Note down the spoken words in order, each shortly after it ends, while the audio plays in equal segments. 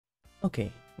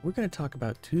Okay, we're going to talk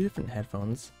about two different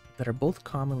headphones that are both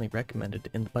commonly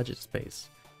recommended in the budget space.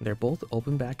 They're both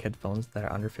open back headphones that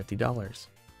are under $50.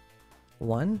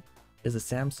 One is the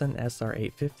Samson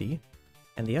SR850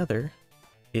 and the other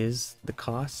is the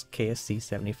Koss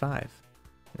KSC75.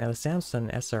 Now the Samson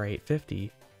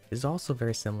SR850 is also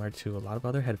very similar to a lot of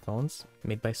other headphones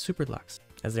made by Superlux,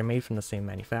 as they're made from the same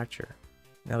manufacturer.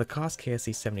 Now the Koss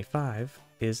KSC75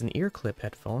 is an ear clip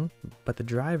headphone, but the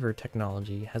driver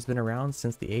technology has been around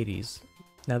since the 80s.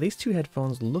 Now these two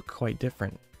headphones look quite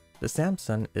different. The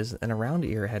Samson is an around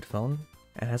ear headphone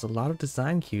and has a lot of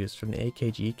design cues from the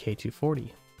AKG K240,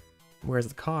 whereas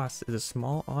the Koss is a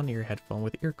small on-ear headphone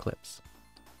with ear clips.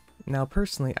 Now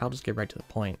personally, I'll just get right to the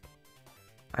point.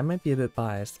 I might be a bit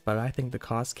biased, but I think the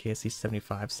Koss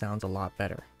KSC75 sounds a lot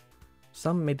better.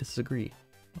 Some may disagree,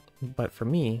 but for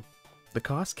me, the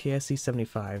Koss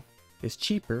KSC75 is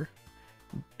cheaper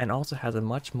and also has a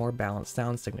much more balanced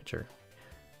sound signature.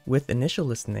 With initial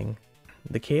listening,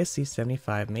 the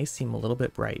KSC75 may seem a little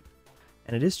bit bright,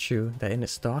 and it is true that in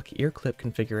its stock ear clip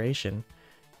configuration,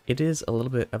 it is a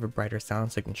little bit of a brighter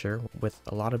sound signature with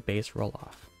a lot of bass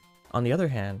roll-off. On the other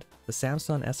hand, the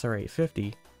Samson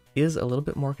SR850 is a little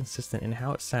bit more consistent in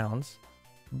how it sounds,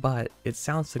 but its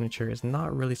sound signature is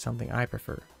not really something I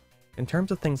prefer. In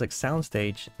terms of things like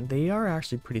soundstage, they are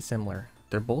actually pretty similar.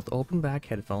 They're both open back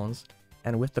headphones,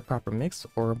 and with the proper mix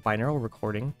or binaural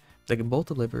recording, they can both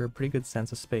deliver a pretty good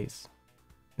sense of space.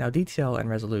 Now detail and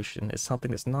resolution is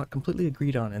something that's not completely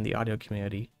agreed on in the audio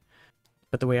community,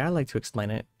 but the way I like to explain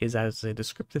it is as a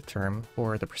descriptive term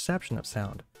for the perception of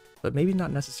sound, but maybe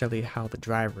not necessarily how the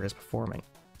driver is performing.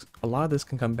 A lot of this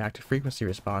can come back to frequency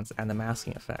response and the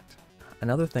masking effect.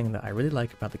 Another thing that I really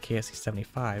like about the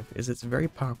KSC75 is it's very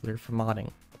popular for modding.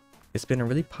 It's been a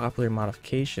really popular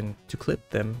modification to clip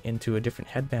them into a different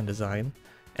headband design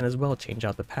and as well change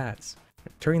out the pads,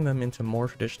 turning them into more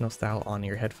traditional style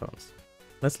on-ear headphones.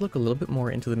 Let's look a little bit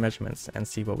more into the measurements and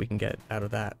see what we can get out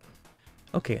of that.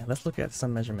 Okay, let's look at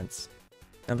some measurements.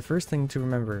 Now the first thing to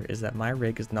remember is that my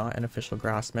rig is not an official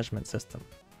Gross measurement system,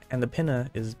 and the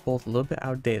pinna is both a little bit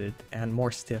outdated and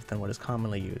more stiff than what is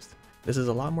commonly used. This is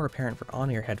a lot more apparent for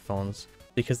on-ear headphones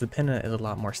because the pinna is a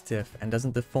lot more stiff and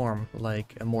doesn't deform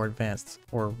like a more advanced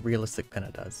or realistic pinna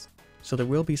does. So there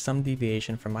will be some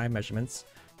deviation from my measurements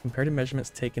compared to measurements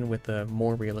taken with a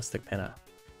more realistic pinna.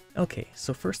 Okay,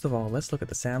 so first of all, let's look at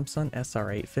the Samson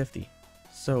SR850.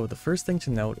 So the first thing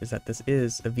to note is that this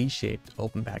is a V-shaped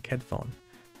open back headphone.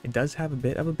 It does have a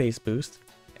bit of a bass boost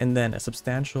and then a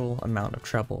substantial amount of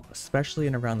treble, especially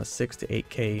in around the 6 to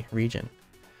 8K region.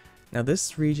 Now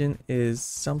this region is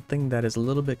something that is a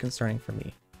little bit concerning for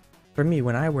me. For me,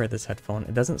 when I wear this headphone,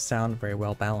 it doesn't sound very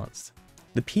well balanced.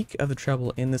 The peak of the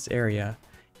treble in this area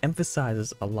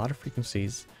emphasizes a lot of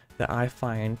frequencies that I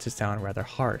find to sound rather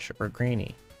harsh or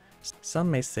grainy. Some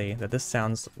may say that this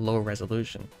sounds low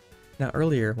resolution. Now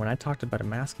earlier, when I talked about a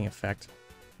masking effect,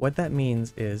 what that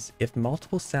means is if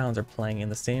multiple sounds are playing in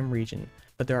the same region,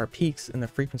 but there are peaks in the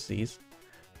frequencies,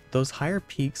 those higher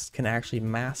peaks can actually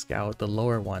mask out the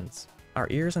lower ones. Our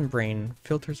ears and brain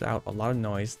filters out a lot of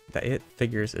noise that it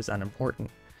figures is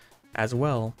unimportant. As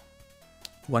well,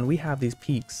 when we have these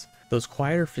peaks, those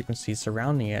quieter frequencies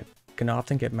surrounding it can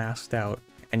often get masked out,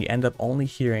 and you end up only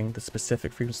hearing the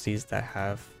specific frequencies that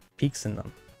have peaks in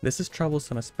them. This is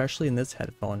troublesome, especially in this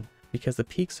headphone, because the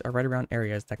peaks are right around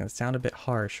areas that can sound a bit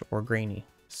harsh or grainy.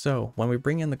 So when we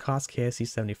bring in the Koss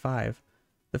KSC75,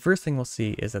 the first thing we'll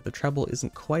see is that the treble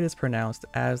isn't quite as pronounced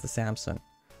as the Samson.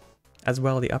 As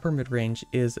well, the upper mid-range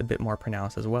is a bit more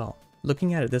pronounced as well.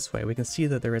 Looking at it this way, we can see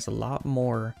that there is a lot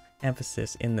more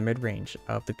emphasis in the mid-range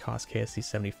of the Koss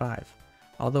KSC75,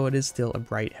 although it is still a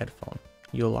bright headphone.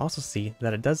 You'll also see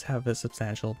that it does have a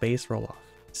substantial bass roll-off.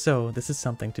 So this is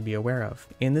something to be aware of.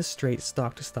 In this straight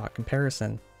stock-to-stock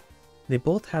comparison, they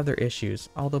both have their issues,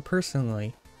 although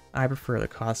personally, I prefer the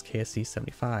Koss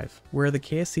KSC75. Where the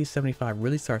KSC75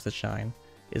 really starts to shine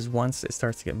is once it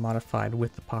starts to get modified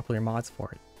with the popular mods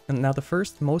for it. And now the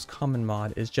first most common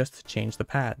mod is just to change the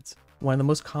pads. One of the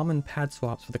most common pad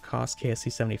swaps for the Koss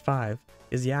KSC75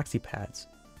 is the Axi pads.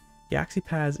 The Axi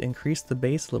pads increase the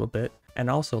bass a little bit and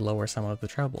also lower some of the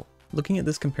treble. Looking at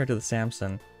this compared to the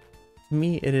Samson, to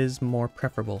me it is more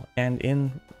preferable, and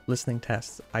in listening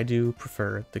tests I do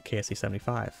prefer the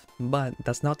KSC75. But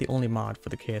that's not the only mod for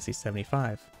the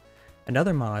KSC75.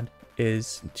 Another mod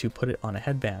is to put it on a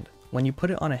headband. When you put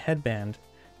it on a headband,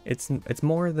 it's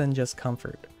more than just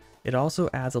comfort. It also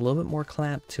adds a little bit more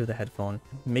clamp to the headphone,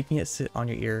 making it sit on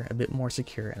your ear a bit more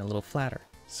secure and a little flatter.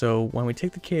 So when we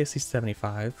take the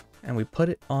KSC75 and we put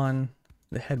it on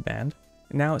the headband,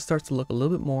 now it starts to look a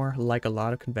little bit more like a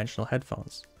lot of conventional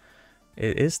headphones.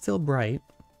 It is still bright,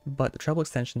 but the treble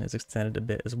extension is extended a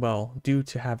bit as well due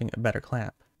to having a better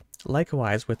clamp.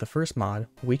 Likewise, with the first mod,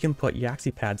 we can put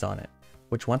Yaxi pads on it,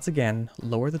 which once again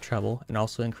lower the treble and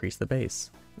also increase the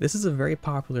bass. This is a very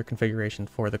popular configuration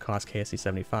for the Koss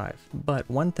KSC75, but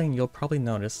one thing you'll probably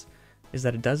notice is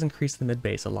that it does increase the mid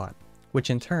bass a lot, which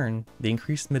in turn, the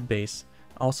increased mid bass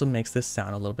also makes this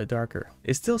sound a little bit darker.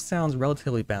 It still sounds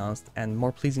relatively balanced and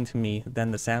more pleasing to me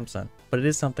than the Samson, but it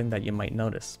is something that you might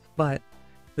notice. But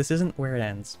this isn't where it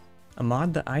ends. A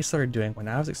mod that I started doing when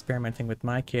I was experimenting with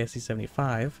my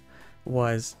KSC75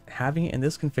 was having it in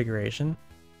this configuration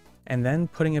and then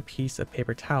putting a piece of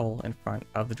paper towel in front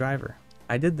of the driver.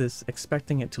 I did this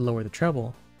expecting it to lower the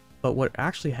treble, but what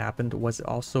actually happened was it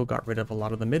also got rid of a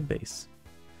lot of the mid bass.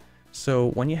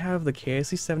 So when you have the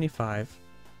KSC75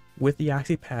 with the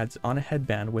Yaxi pads on a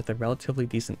headband with a relatively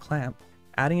decent clamp,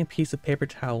 adding a piece of paper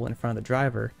towel in front of the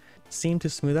driver seemed to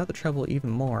smooth out the treble even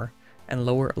more and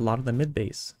lower a lot of the mid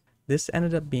bass. This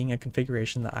ended up being a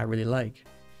configuration that I really like,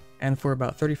 and for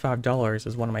about $35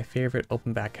 is one of my favorite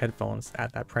open back headphones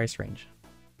at that price range.